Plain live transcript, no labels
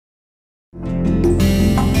Welcome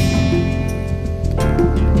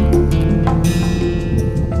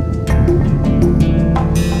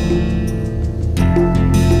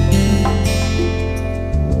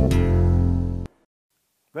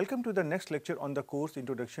to the next lecture on the course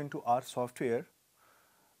Introduction to R Software.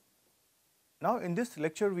 Now in this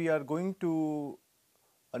lecture we are going to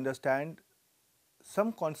understand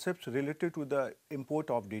some concepts related to the import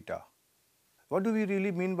of data. What do we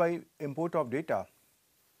really mean by import of data?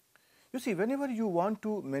 You see, whenever you want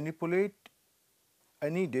to manipulate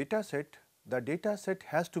any data set, the data set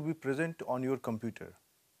has to be present on your computer.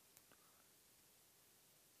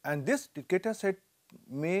 And this data set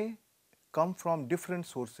may come from different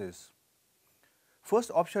sources.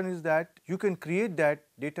 First option is that you can create that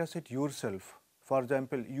data set yourself. For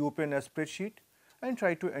example, you open a spreadsheet and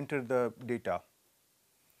try to enter the data.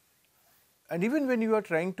 And even when you are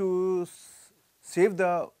trying to save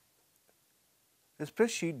the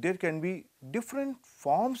spreadsheet, there can be different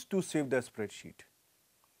forms to save the spreadsheet.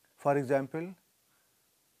 For example,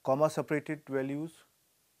 comma separated values,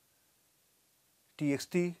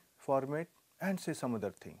 txt format, and say some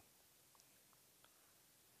other thing.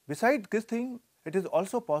 Besides this thing, it is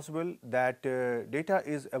also possible that data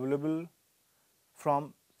is available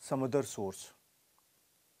from some other source.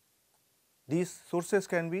 These sources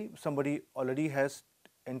can be somebody already has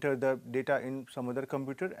entered the data in some other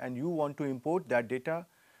computer and you want to import that data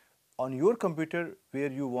on your computer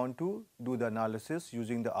where you want to do the analysis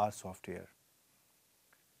using the R software.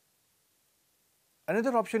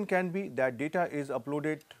 Another option can be that data is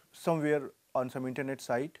uploaded somewhere on some internet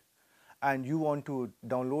site and you want to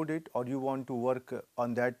download it or you want to work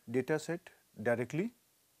on that data set directly.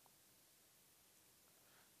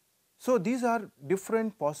 So these are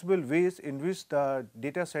different possible ways in which the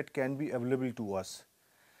data set can be available to us.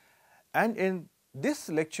 And in this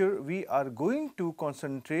lecture, we are going to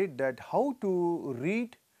concentrate that how to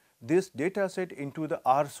read this data set into the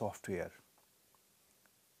R software.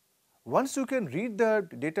 Once you can read the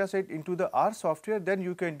data set into the R software, then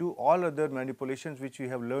you can do all other manipulations which we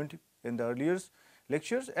have learned in the earlier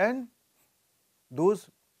lectures and those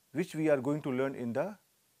which we are going to learn in the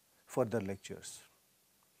further lectures.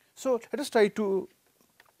 So let us try to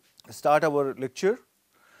start our lecture.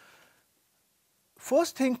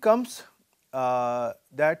 First thing comes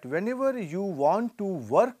that whenever you want to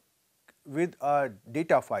work with a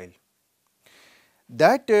data file,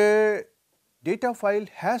 that data file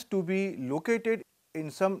has to be located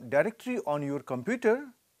in some directory on your computer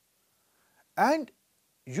and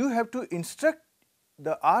you have to instruct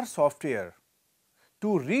the R software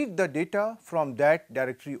to read the data from that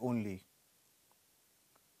directory only.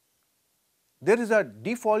 There is a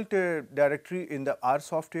default directory in the R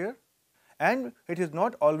software and it is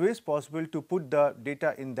not always possible to put the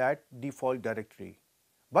data in that default directory,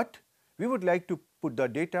 but we would like to put the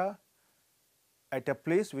data at a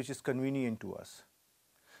place which is convenient to us.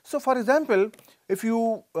 So for example, if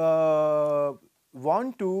you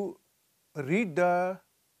want to read the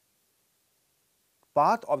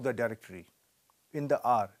path of the directory in the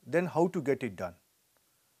R, then how to get it done?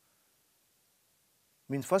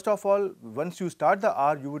 Means first of all, once you start the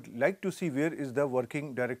R, you would like to see where is the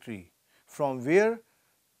working directory, from where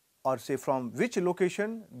or say from which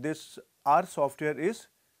location this R software is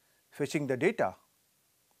fetching the data.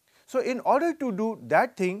 So in order to do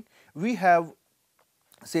that thing, we have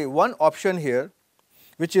say one option here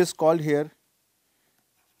which is called here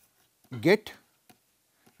get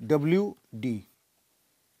WD.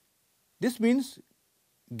 This means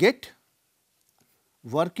get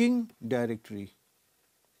working directory.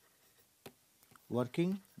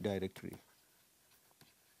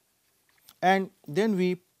 And then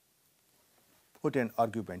we put an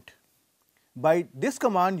argument. By this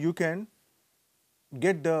command you can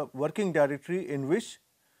get the working directory in which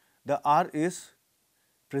the R is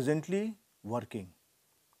presently working.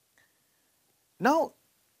 Now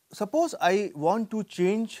suppose I want to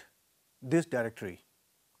change this directory.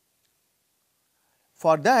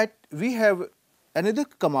 For that we have another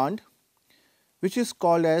command which is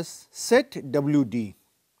called as set WD.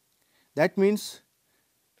 That means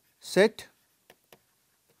set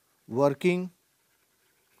working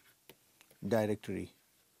directory.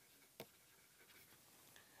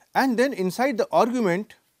 And then inside the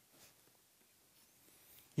argument,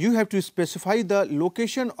 you have to specify the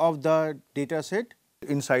location of the data set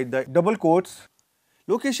inside the double quotes.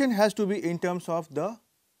 Location has to be in terms of the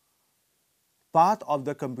path of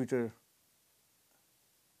the computer.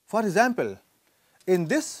 For example, in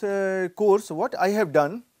this course, what I have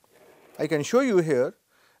done, I can show you here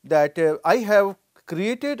that I have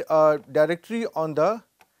created a directory on the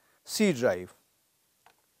C drive.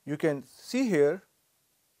 you can see here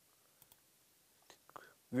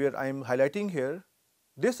where I am highlighting here,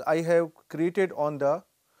 this I have created on the,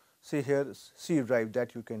 say here, C drive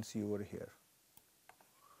that you can see over here.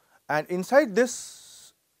 And inside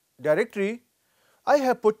this directory, I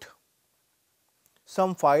have put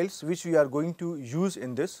some files which we are going to use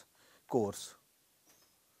in this course.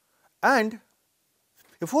 And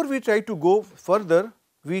before we try to go further,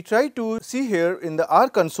 we try to see here in the R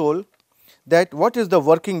console that what is the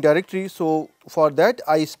working directory. So, for that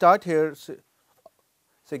I start here,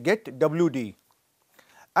 say get WD,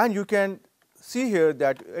 and you can see here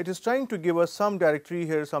that it is trying to give us some directory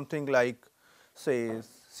here, something like say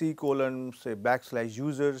C colon say backslash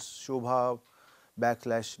users Shobha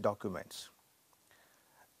backslash documents.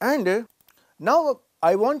 And now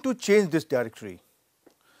I want to change this directory.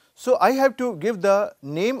 So, I have to give the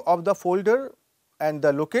name of the folder and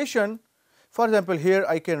the location. For example, here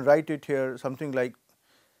I can write it here something like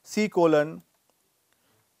C colon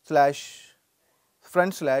slash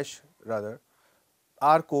front slash rather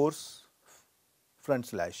R course front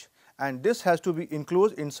slash, and this has to be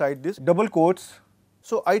enclosed inside this double quotes.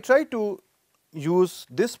 So, I try to use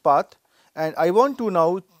this path and I want to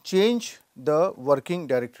now change the working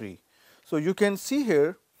directory. So, you can see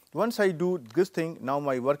here, once I do this thing, now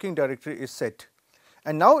my working directory is set.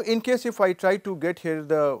 And now in case if I try to get here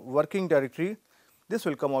the working directory, this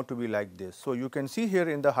will come out to be like this. So, you can see here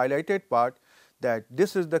in the highlighted part that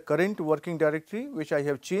this is the current working directory which I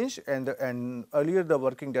have changed, and earlier the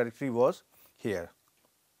working directory was here,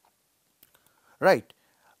 right.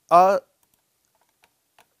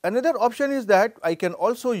 Another option is that I can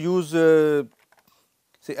also use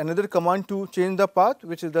say another command to change the path,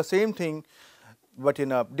 which is the same thing, but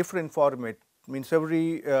in a different format. Means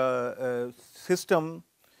every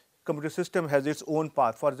computer system has its own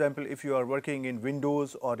path. For example, if you are working in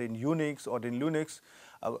Windows or in Unix or in Linux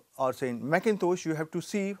or say in Macintosh, you have to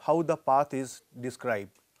see how the path is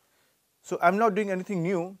described. So, I am not doing anything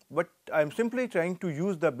new, but I am simply trying to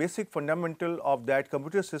use the basic fundamental of that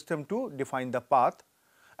computer system to define the path,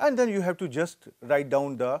 and then you have to just write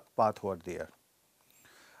down the path over there,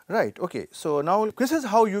 right. Okay. So, now this is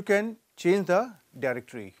how you can change the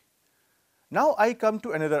directory. Now, I come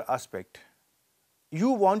to another aspect.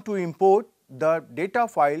 You want to import the data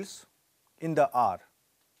files in the R.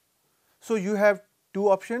 So, you have two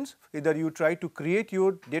options, either you try to create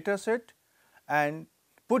your data set and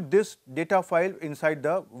put this data file inside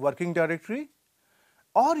the working directory,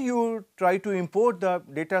 or you try to import the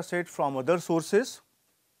data set from other sources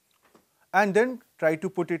and then try to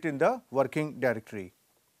put it in the working directory.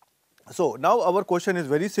 So, now our question is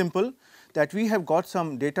very simple, that we have got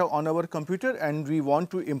some data on our computer and we want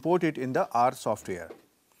to import it in the R software.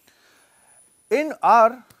 In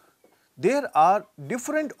R, there are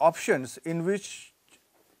different options in which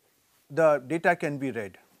the data can be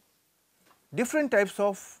read. Different types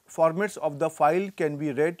of formats of the file can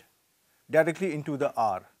be read directly into the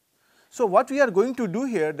R. So, what we are going to do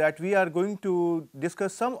here, that we are going to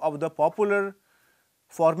discuss some of the popular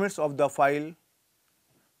formats of the file,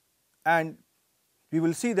 and we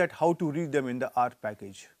will see that how to read them in the R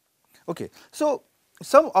package. Okay. So,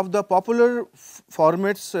 some of the popular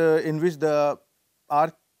formats in which the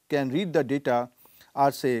R can read the data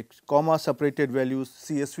are say comma separated values,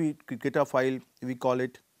 CSV data file we call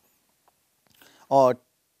it, or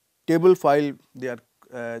table file,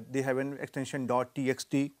 they have an extension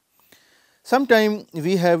 .txt. Sometime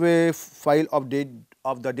we have a file of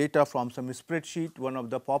the data from some spreadsheet. One of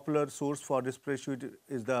the popular source for this spreadsheet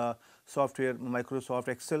is the software Microsoft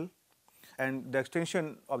Excel, and the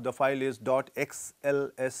extension of the file is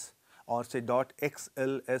 .xls or say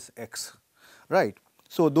 .xlsx, right.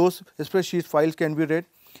 So, those spreadsheet files can be read,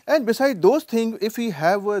 and beside those things, if we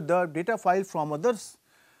have the data file from others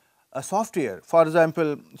software, for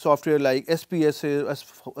example, software like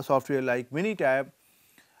SPSS, software like Minitab,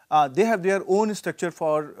 they have their own structure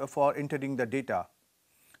for entering the data.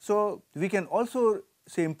 So, we can also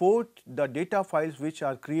say import the data files which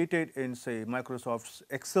are created in say Microsoft's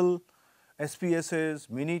Excel, SPSS,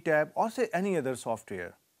 Minitab, or say any other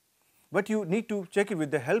software. But you need to check it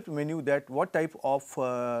with the help menu that what type of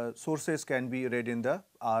sources can be read in the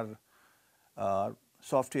R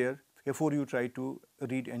software before you try to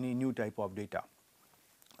read any new type of data.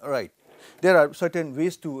 All right. There are certain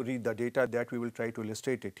ways to read the data that we will try to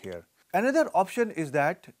illustrate it here. Another option is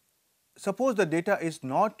that suppose the data is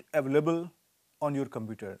not available on your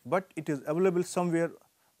computer, but it is available somewhere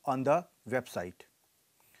on the website.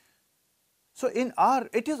 So, in R,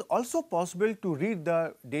 it is also possible to read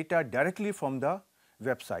the data directly from the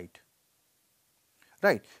website,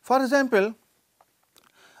 right. For example,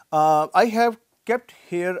 I have kept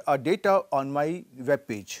here a data on my web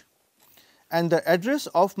page, and the address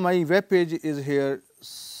of my web page is here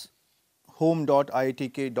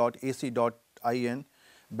home.iitk.ac.in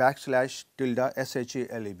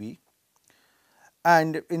 /tilde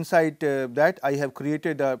and inside that I have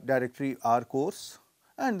created a directory R course,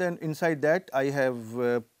 and then inside that I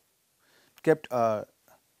have kept a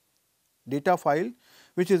data file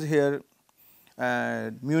which is here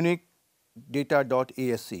Munich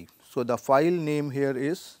data.asc. So, the file name here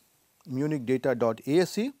is Munich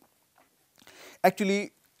data.asc.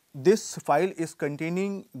 Actually, this file is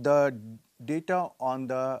containing the data on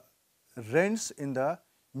the rents in the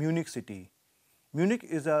Munich city. Munich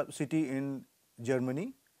is a city in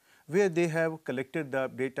Germany where they have collected the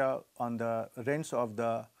data on the rents of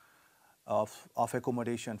the of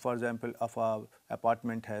accommodation. For example, if a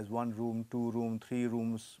apartment has 1 room, 2 room, 3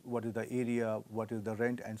 rooms, what is the area, what is the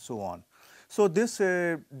rent, and so on. So, this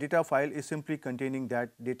data file is simply containing that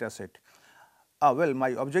data set. Well, my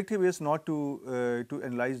objective is not to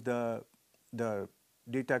analyze the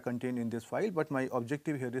data contained in this file, but my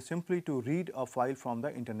objective here is simply to read a file from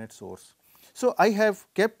the internet source. So, I have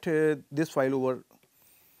kept this file over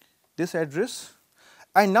this address,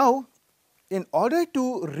 and now in order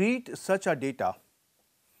to read such a data,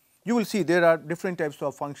 you will see there are different types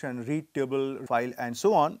of function, read table, file, and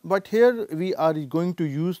so on, but here we are going to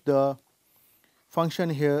use the function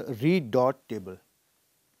here read dot table.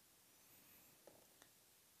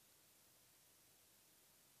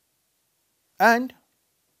 And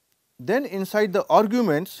then inside the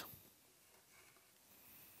arguments,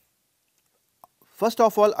 first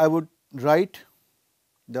of all I would write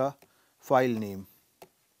the file name.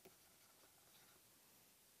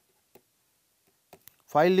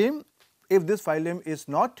 File name, if this file name is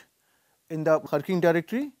not in the working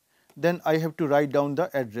directory, then I have to write down the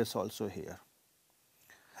address also here.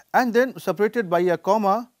 And then separated by a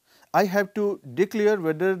comma, I have to declare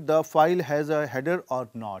whether the file has a header or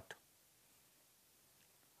not.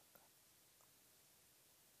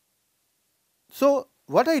 So,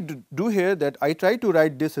 what I do here that I try to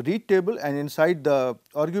write this read table, and inside the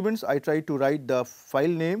arguments I try to write the file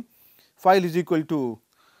name. File is equal to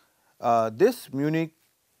this Munich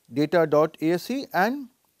data.asc and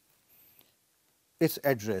its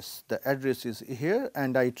address. The address is here,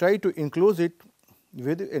 and I try to enclose it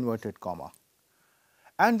with inverted comma.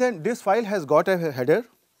 And then this file has got a header.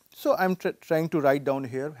 So, I am trying to write down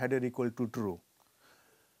here header equal to true.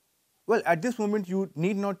 Well, at this moment you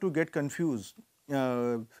need not to get confused.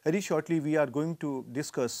 Very shortly we are going to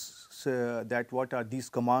discuss that what are these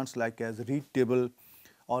commands like as read table,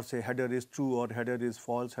 or say header is true or header is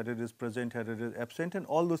false, header is present, header is absent, and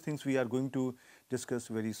all those things we are going to discuss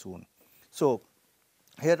very soon. So,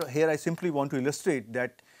 here I simply want to illustrate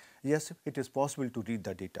that yes, it is possible to read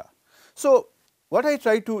the data. So, what I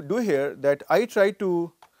try to do here that I try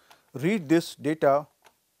to read this data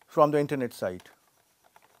from the internet site.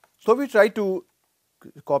 So, we try to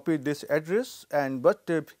copy this address, and but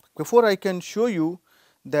before I can show you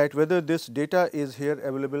that whether this data is here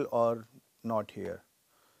available or not here.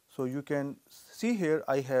 So, you can see here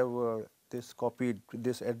I have this copied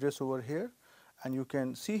this address over here, and you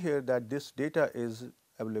can see here that this data is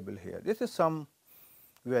available here. This is some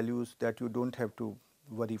values that you do not have to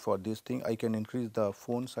worry for this thing. I can increase the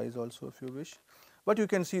font size also if you wish, but you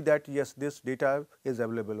can see that yes, this data is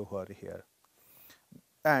available over here.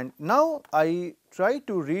 And now I try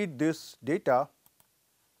to read this data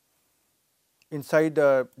inside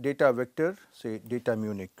the data vector, say data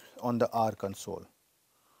Munich on the R console.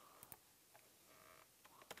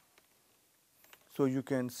 So, you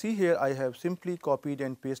can see here I have simply copied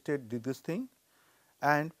and pasted this thing,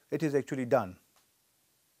 and it is actually done.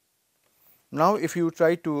 Now, if you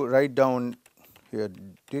try to write down here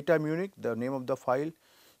data Munich, the name of the file,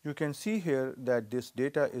 you can see here that this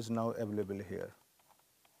data is now available here.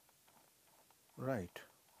 Right.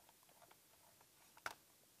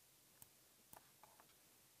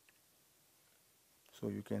 So,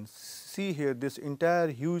 you can see here this entire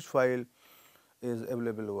huge file is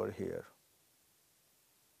available over here.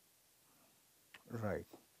 Right.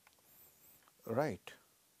 Right.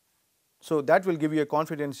 So, that will give you a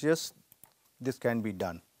confidence, yes, this can be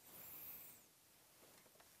done.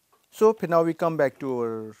 So, now we come back to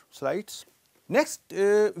our slides. Next,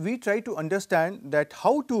 we try to understand that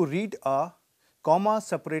how to read a comma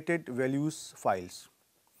separated values files.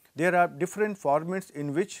 There are different formats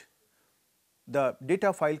in which the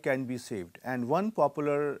data file can be saved, and one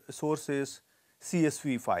popular source is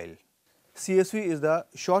CSV file. CSV is the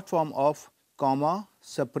short form of comma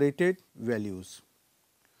separated values,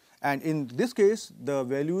 and in this case the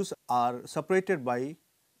values are separated by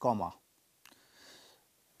comma.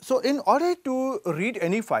 So, in order to read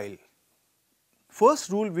any file, first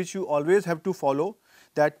rule which you always have to follow,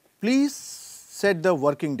 that please set the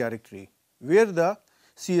working directory where the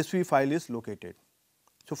CSV file is located.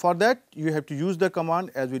 So, for that you have to use the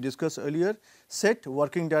command as we discussed earlier, set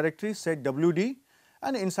working directory, set WD,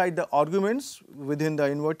 and inside the arguments within the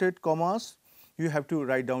inverted commas you have to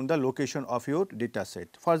write down the location of your data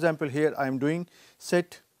set. For example, here I am doing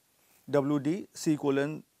set WD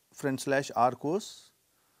C:\r course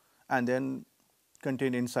and then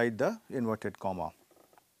contain inside the inverted comma.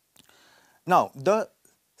 Now, the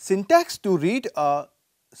syntax to read a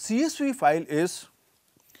CSV file is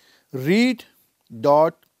read.csv,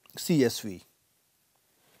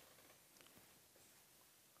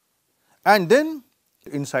 and then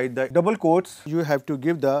inside the double quotes you have to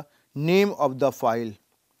give the name of the file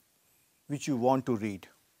which you want to read,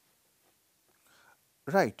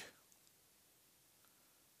 right.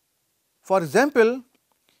 For example,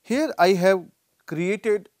 here I have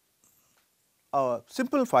created a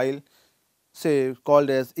simple file, say called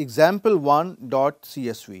as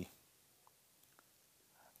example1.csv,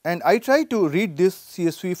 and I try to read this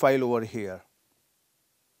CSV file over here,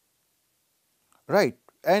 right,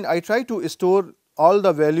 and I try to store all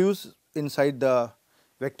the values inside the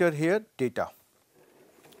vector here data.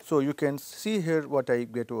 So, you can see here what I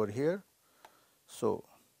get over here. So,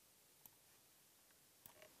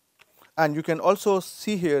 and you can also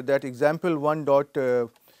see here that example1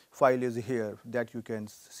 file is here, that you can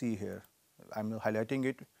see here. I am highlighting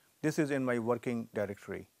it. This is in my working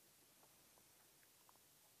directory,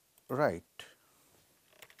 right.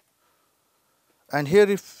 And here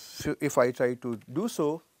if I try to do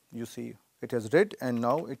so, you see it has read, and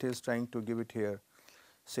now it is trying to give it here,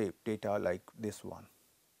 say data like this one,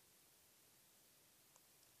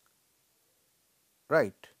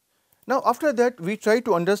 right. Now, after that we try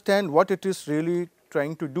to understand what it is really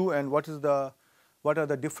trying to do and what are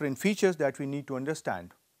the different features that we need to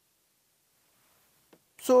understand.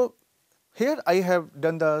 So, here I have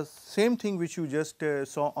done the same thing which you just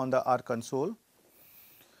saw on the R console.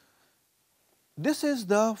 This is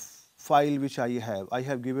the file which I have. I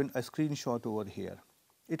have given a screenshot over here.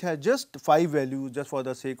 It has just 5 values, just for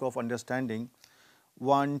the sake of understanding,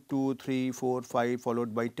 1, 2, 3, 4, 5,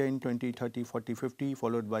 followed by 10, 20, 30, 40, 50,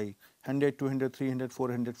 followed by 100, 200, 300,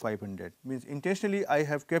 400, 500. Means intentionally I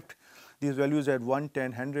have kept these values at 1, 10,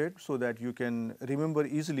 100, so that you can remember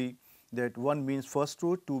easily that 1 means first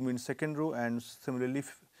row, 2 means second row, and similarly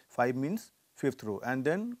 5 means fifth row, and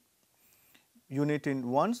then unit in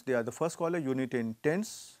ones, they are the first column, unit in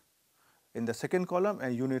tens in the second column,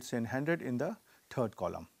 and units in 100 in the third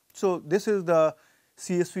column. So, this is the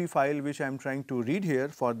CSV file which I am trying to read here.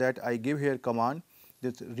 For that I give here command,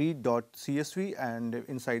 this read.csv, and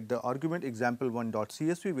inside the argument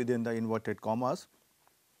example1.csv within the inverted commas,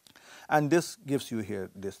 and this gives you here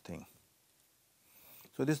this thing.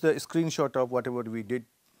 So, this is the screenshot of whatever we did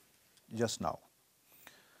just now.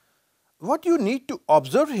 What you need to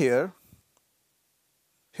observe here,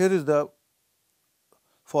 here is the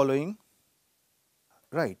following,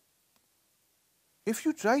 right. If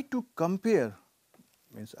you try to compare,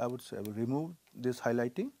 means I would say I will remove this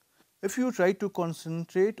highlighting. If you try to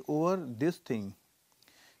concentrate over this thing,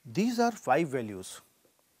 these are 5 values,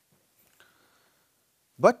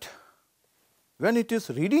 but when it is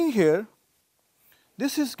reading here,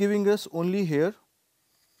 this is giving us only here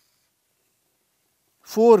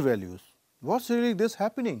 4 values. What's really this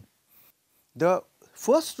happening? The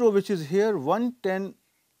first row which is here 1, 10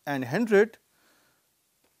 and 100,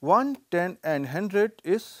 1, 10 and 100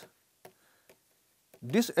 is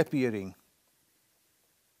disappearing.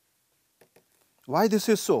 Why this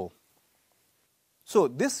is so? So,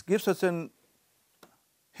 this gives us an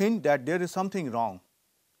hint that there is something wrong,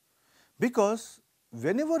 because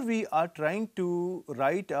whenever we are trying to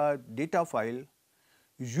write a data file,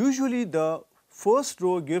 usually the first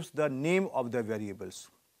row gives the name of the variables,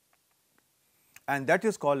 and that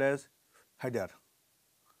is called as header.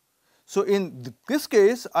 So, in this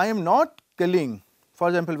case I am not killing, for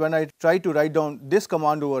example, when I try to write down this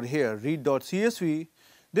command over here, read.csv,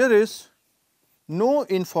 there is no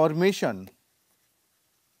information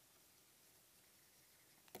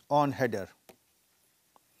on header.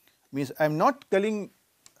 Means I am not telling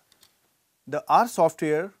the R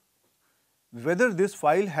software whether this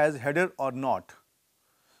file has header or not.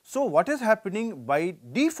 So, what is happening by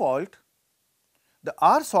default, the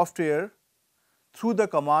R software through the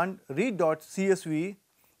command read.csv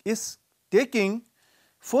is taking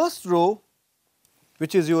first row,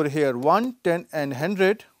 which is your here 1, 10 and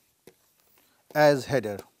 100 as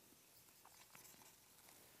header,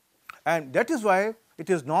 and that is why it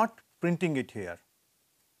is not printing it here.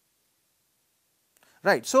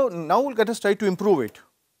 right. So, now let us try to improve it.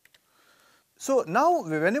 So, now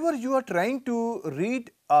whenever you are trying to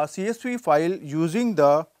read a CSV file using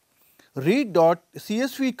the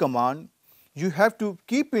read.csv command, you have to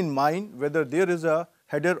keep in mind whether there is a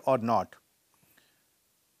header or not.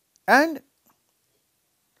 And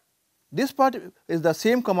this part is the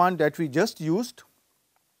same command that we just used,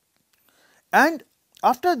 and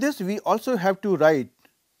after this we also have to write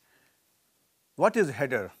what is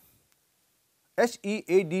header.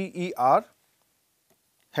 HEADER,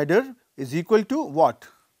 header is equal to what?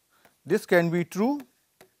 This can be true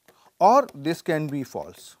or this can be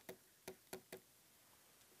false,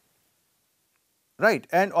 right.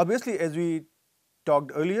 And obviously, as we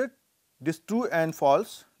talked earlier, this true and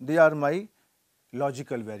false, they are my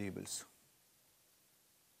logical variables,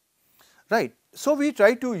 right. So, we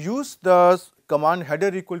try to use the command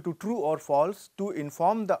header equal to true or false to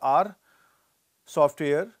inform the R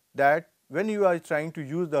software that when you are trying to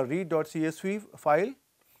use the read.csv file,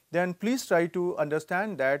 then please try to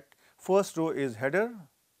understand that first row is header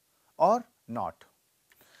or not,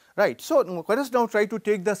 right. So, let us now try to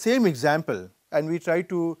take the same example and we try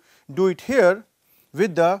to do it here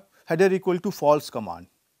with the header equal to false command.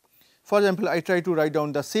 For example, I try to write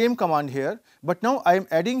down the same command here, but now I am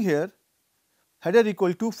adding here header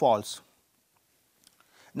equal to false.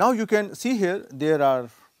 Now, you can see here there are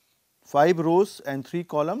 5 rows and 3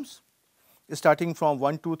 columns starting from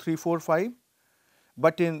 1, 2, 3, 4, 5,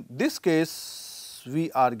 but in this case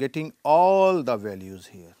we are getting all the values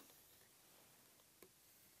here.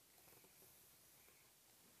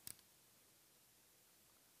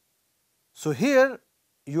 So, here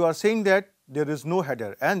you are saying that there is no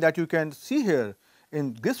header, and that you can see here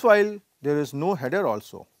in this file there is no header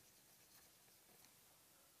also.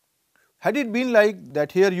 Had it been like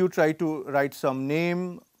that, here you try to write some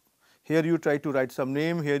name, here you try to write some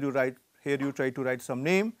name, here you try to write some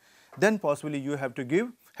name, then possibly you have to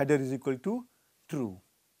give header is equal to true,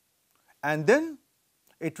 and then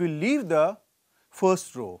it will leave the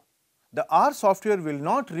first row. The R software will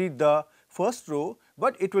not read the first row,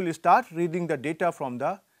 but it will start reading the data from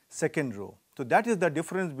the second row. So, that is the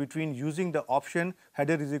difference between using the option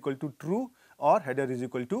header is equal to true or header is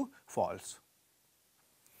equal to false.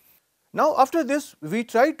 Now, after this we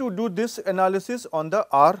try to do this analysis on the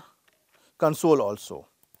R console also.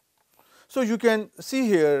 So, you can see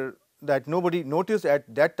here that nobody noticed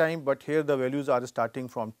at that time, but here the values are starting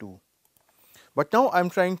from 2. But now I am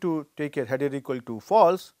trying to take a header equal to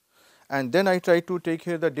false, and then I try to take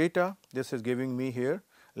here the data. This is giving me here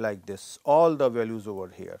like this, all the values over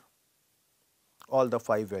here, all the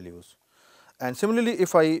 5 values. And similarly,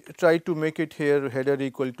 if I try to make it here header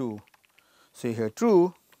equal to say here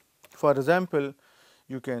true, for example,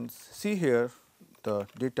 you can see here the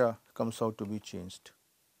data comes out to be changed.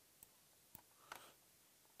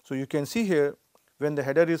 So, you can see here when the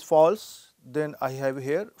header is false, then I have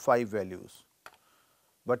here 5 values,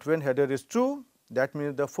 but when header is true, that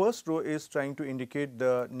means the first row is trying to indicate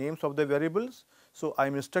the names of the variables. So, I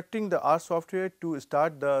am instructing the R software to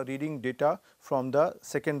start the reading data from the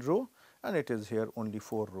second row, and it is here only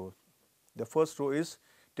 4 rows. The first row is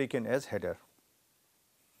taken as header.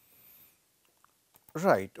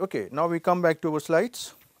 Right. Okay. Now, we come back to our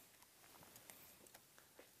slides.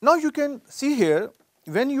 Now, you can see here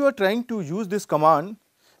when you are trying to use this command,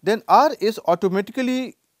 then R is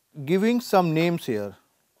automatically giving some names here.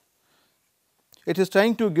 It is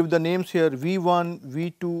trying to give the names here V1,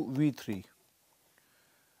 V2, V3.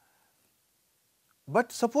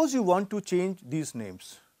 But suppose you want to change these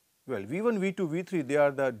names. Well, V1, V2, V3, they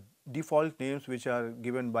are the default names which are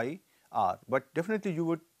given by R, but definitely you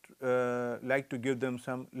would like to give them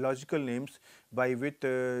some logical names by which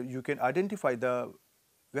you can identify the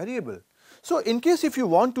variable. So, in case if you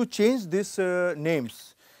want to change these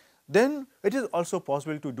names, then it is also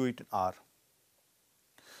possible to do it in R.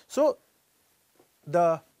 So,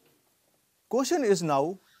 the question is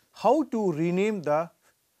now how to rename the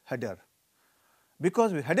header,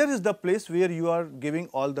 because header is the place where you are giving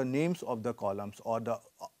all the names of the columns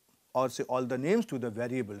or say all the names to the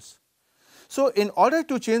variables. So, in order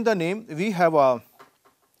to change the name, we have a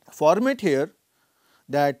format here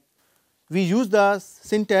that we use the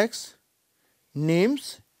syntax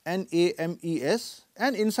names NAMES,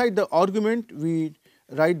 and inside the argument we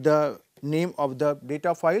write the name of the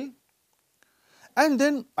data file, and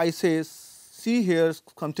then I say see here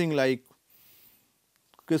something like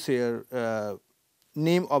this here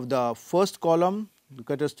name of the first column,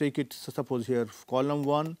 let us take it suppose here column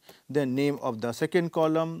 1, then name of the second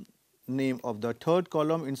column, name of the third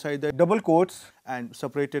column inside the double quotes and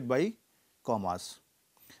separated by commas.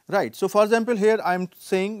 Right. So, for example, here I am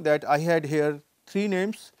saying that I had here three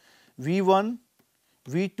names V1,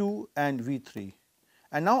 V2 and V3.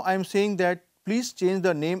 And now I am saying that please change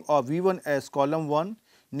the name of V1 as column 1,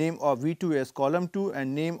 name of V2 as column 2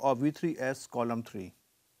 and name of V3 as column 3.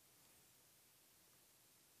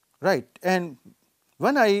 Right, and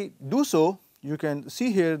when I do so, you can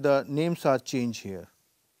see here the names are changed here.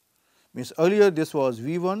 Means earlier this was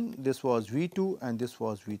V1, this was V2 and this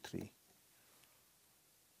was V3.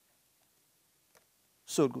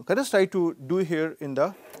 So let us try to do here in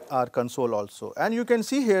the R console also, and you can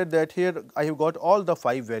see here that here I have got all the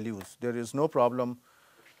 5 values. There is no problem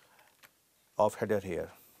of header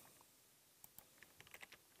here.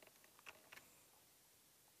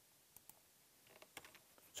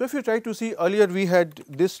 So if you try to see, earlier we had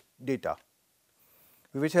this data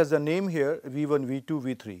which has the name here V1, V2,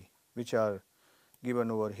 V3 which are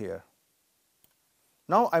given over here.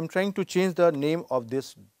 Now I am trying to change the name of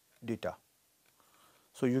this data.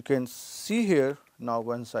 So you can see here now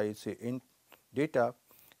once I say int data,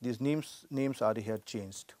 these names are here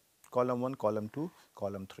changed, column 1, column 2,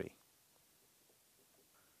 column 3.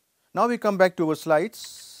 Now we come back to our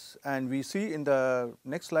slides and we see in the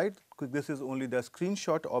next slide, this is only the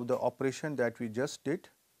screenshot of the operation that we just did.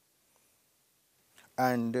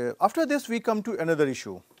 And after this we come to another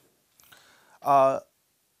issue.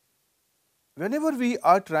 Whenever we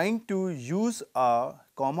are trying to use a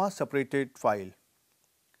comma separated file,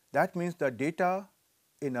 that means the data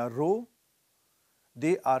in a row,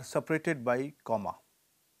 they are separated by comma.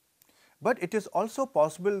 But it is also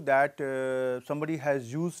possible that somebody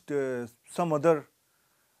has used some other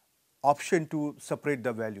option to separate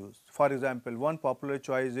the values. For example, one popular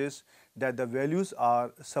choice is that the values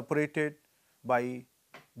are separated by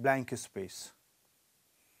blank space.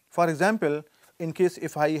 For example, in case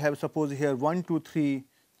if I have suppose here 1, 2, 3,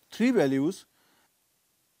 3 values,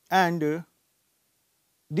 and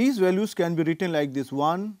these values can be written like this: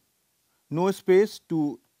 1, no space,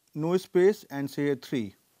 2, no space and say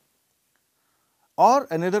 3. Or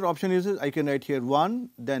another option is I can write here 1,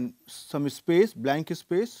 then some space, blank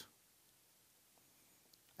space,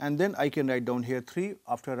 and then I can write down here 3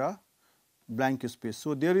 after a blank space.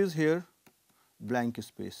 So there is here blank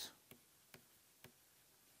space.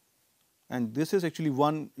 And this is actually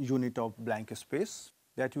 1 unit of blank space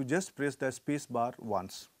that you just press the space bar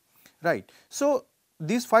once. Right. So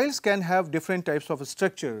these files can have different types of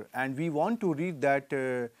structure and we want to read that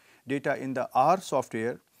data in the R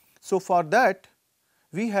software. So for that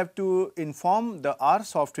we have to inform the R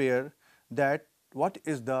software that what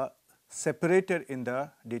is the separator in the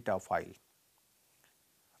data file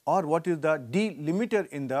or what is the delimiter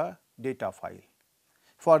in the data file.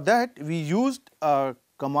 For that we used a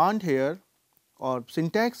command here or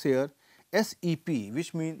syntax here SEP,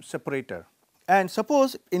 which means separator. And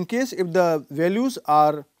suppose in case if the values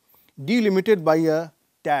are delimited by a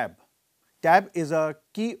tab, tab is a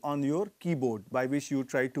key on your keyboard by which you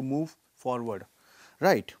try to move forward,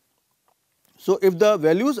 right. So if the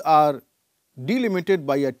values are delimited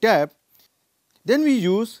by a tab, then we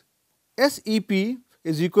use SEP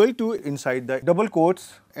is equal to inside the double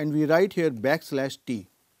quotes and we write here \T.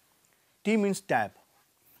 T means tab.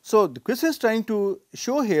 So Chris is trying to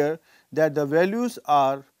show here that the values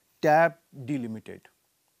are tab delimited.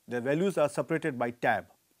 The values are separated by tab.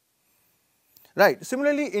 Right.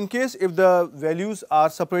 Similarly, in case if the values are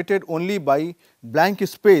separated only by blank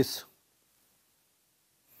space,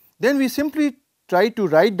 then we simply try to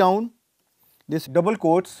write down this double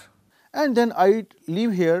quotes and then I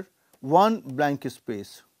leave here 1 blank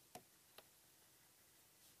space.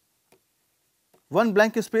 1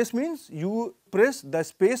 blank space means you press the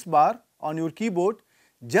space bar on your keyboard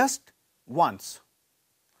just once.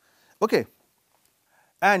 Okay.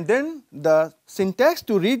 And then the syntax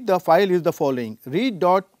to read the file is the following: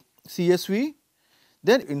 read.csv,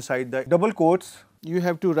 then inside the double quotes you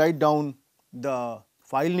have to write down the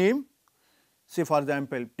file name, say for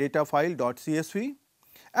example data file.csv,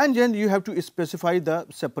 and then you have to specify the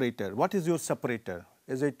separator. What is your separator?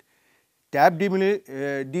 Is it tab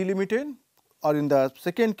delimited, or in the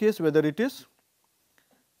second case whether it is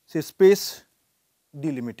say space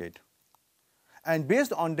delimited, and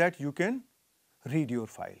based on that you can read your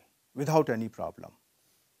file without any problem.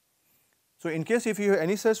 So in case if you have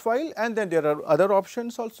any such file, and then there are other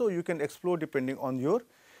options also you can explore depending on your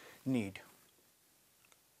need.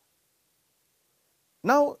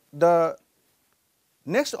 Now the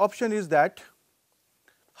next option is that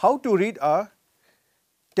how to read a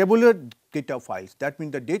tabular data files. That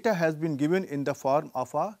means the data has been given in the form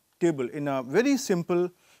of a table in a very simple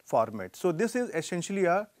format. So this is essentially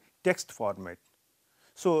a text format.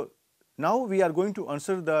 So now we are going to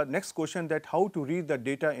answer the next question, that how to read the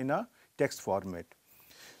data in a text format.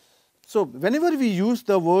 So, whenever we use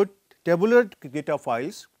the word tabular data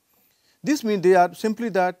files, this means they are simply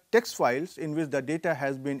the text files in which the data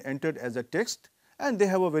has been entered as a text and they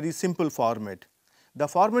have a very simple format. The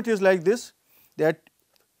format is like this, that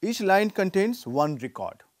each line contains one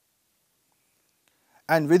record,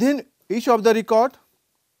 and within each of the record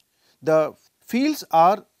the fields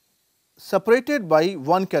are separated by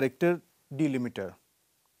one character delimiter,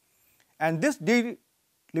 and this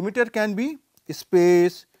delimiter can be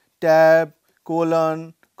space, tab,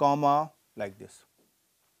 colon, comma, like this.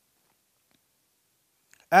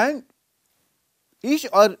 And each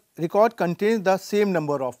record contains the same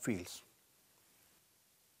number of fields.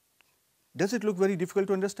 Does it look very difficult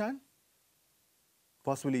to understand?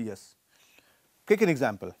 Possibly yes. Take an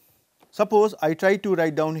example. Suppose I try to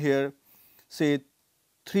write down here, say,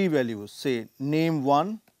 3 values, say name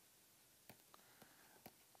 1,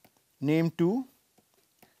 name 2,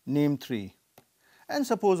 name 3, and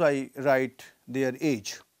suppose I write their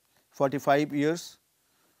age, 45 years,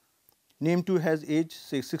 name 2 has age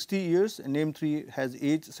say 60 years, and name 3 has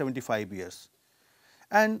age 75 years,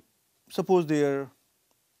 and suppose their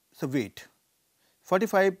weight,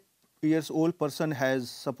 45 years old person has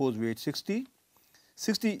suppose weight 60,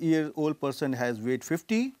 60 years old person has weight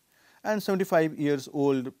 50, and 75 years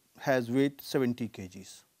old has weight 70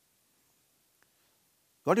 kgs.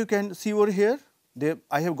 What you can see over here,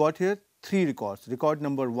 I have got here 3 records, record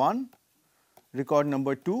number 1, record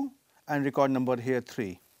number 2, and record number here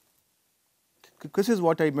 3. This is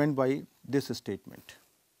what I meant by this statement.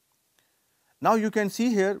 Now you can see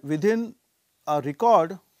here within a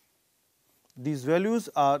record, these values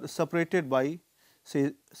are separated by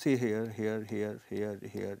say here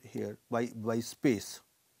by space.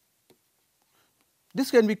 This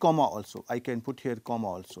can be comma also, I can put here comma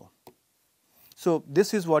also. So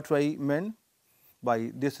this is what I meant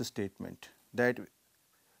by this statement, that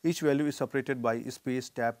each value is separated by space,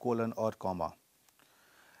 tab, colon or comma.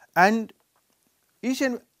 And each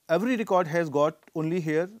and every record has got only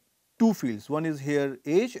here 2 fields, one is here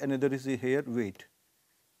age, another is here weight.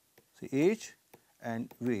 So age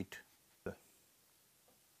and weight.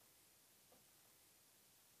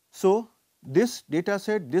 So this data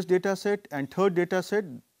set and third data set,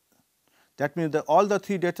 that means that all the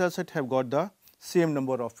 3 data sets have got the same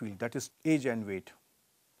number of fields, that is age and weight.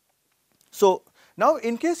 So now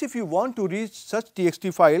in case if you want to reach such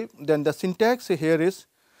txt file, then the syntax here is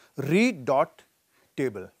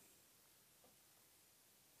read.table.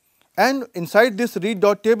 And inside this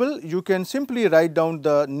read.table, you can simply write down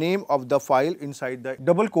the name of the file inside the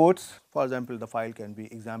double quotes. For example, the file can be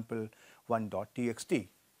example1.txt.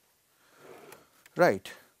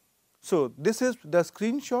 Right. So this is the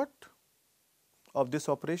screenshot of this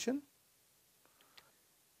operation.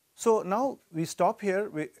 So now we stop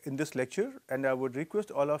here in this lecture, and I would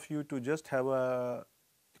request all of you to just have a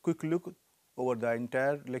quick look over the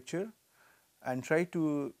entire lecture and try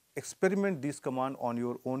to experiment this command on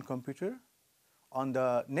your own computer. On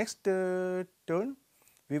the next turn,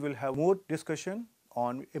 we will have more discussion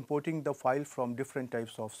on importing the file from different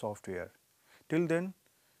types of software. Till then,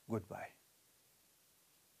 goodbye.